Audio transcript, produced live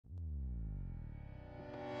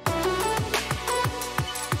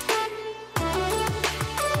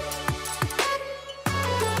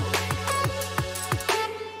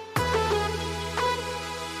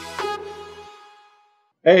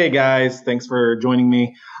Hey guys, thanks for joining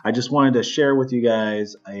me. I just wanted to share with you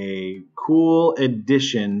guys a cool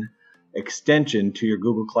extension to your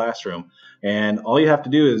Google Classroom. And all you have to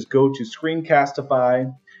do is go to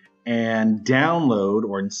Screencastify and download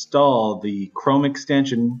or install the Chrome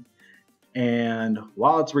extension. And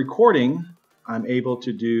while it's recording, I'm able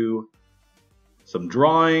to do some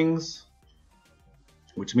drawings,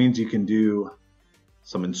 which means you can do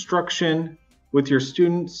some instruction with your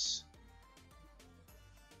students.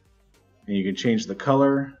 And you can change the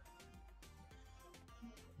color.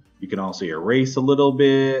 You can also erase a little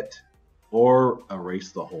bit or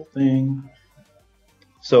erase the whole thing.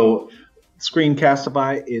 So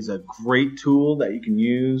Screencastify is a great tool that you can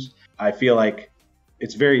use. I feel like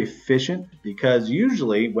it's very efficient because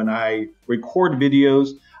usually when I record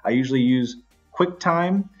videos, I usually use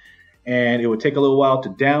QuickTime, and it would take a little while to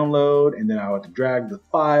download, and then I would have to drag the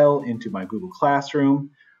file into my Google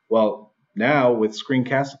Classroom. Well, now with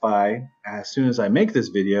Screencastify, as soon as I make this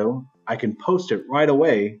video, I can post it right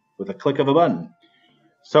away with a click of a button.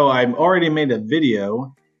 So I've already made a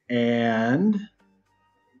video and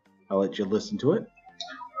I'll let you listen to it.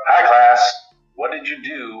 Hi class, what did you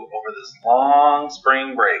do over this long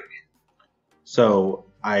spring break? So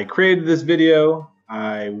I created this video.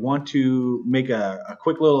 I want to make a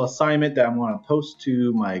quick little assignment that I want to post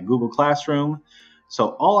to my Google Classroom.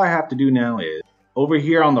 So all I have to do now is over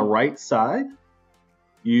here on the right side,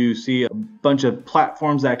 you see a bunch of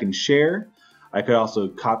platforms that I can share. I could also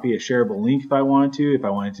copy a shareable link if I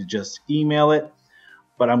wanted to just email it.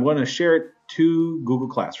 But I'm going to share it to Google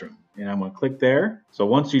Classroom. And I'm going to click there. So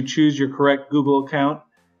once you choose your correct Google account,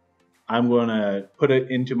 I'm going to put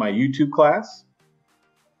it into my YouTube class.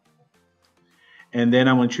 And then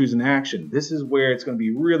I'm going to choose an action. This is where it's going to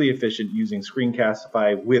be really efficient using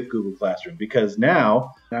Screencastify with Google Classroom, because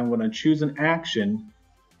now I'm going to choose an action,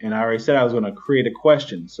 and I already said I was going to create a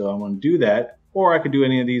question. So I'm going to do that, or I could do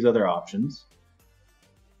any of these other options.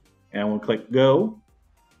 And I'm going to click go,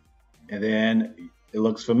 and then it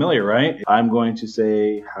looks familiar, right? I'm going to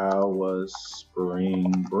say, how was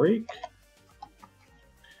spring break?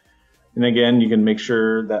 And again, you can make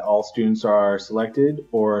sure that all students are selected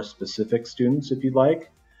or specific students if you'd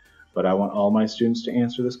like. But I want all my students to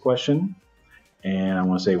answer this question. And I'm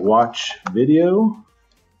going to say watch video.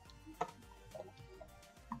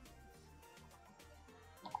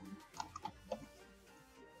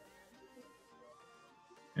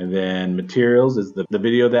 And then materials is the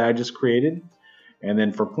video that I just created. And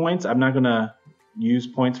then for points, I'm not going to use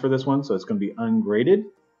points for this one, so it's going to be ungraded.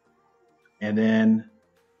 And then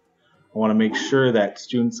I want to make sure that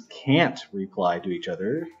students can't reply to each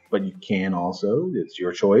other, but you can also. It's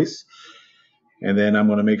your choice. And then I'm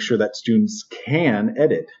going to make sure that students can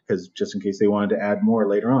edit, because just in case they wanted to add more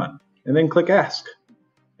later on. And then click ask.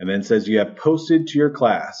 And then it says you have posted to your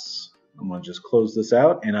class. I'm going to just close this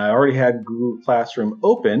out. And I already had Google Classroom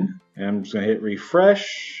open. And I'm just going to hit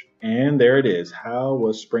refresh. And there it is. How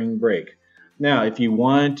was spring break? Now, if you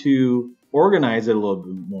wanted to organize it a little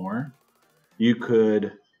bit more, you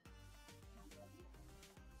could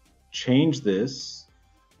change this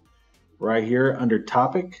right here under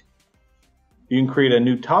topic. You can create a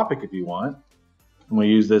new topic if you want. I'm going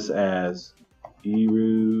to use this as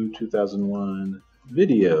ERU 2001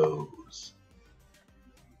 videos.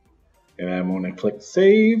 And I'm going to click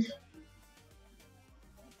save.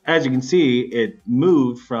 As you can see, it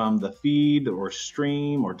moved from the feed or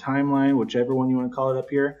stream or timeline, whichever one you want to call it up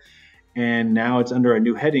here. And now it's under a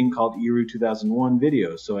new heading called ERU 2001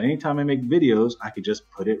 videos. So anytime I make videos, I could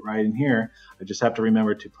just put it right in here. I just have to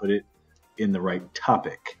remember to put it in the right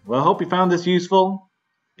topic. Well, I hope you found this useful.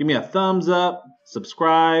 Give me a thumbs up,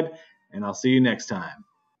 subscribe, and I'll see you next time.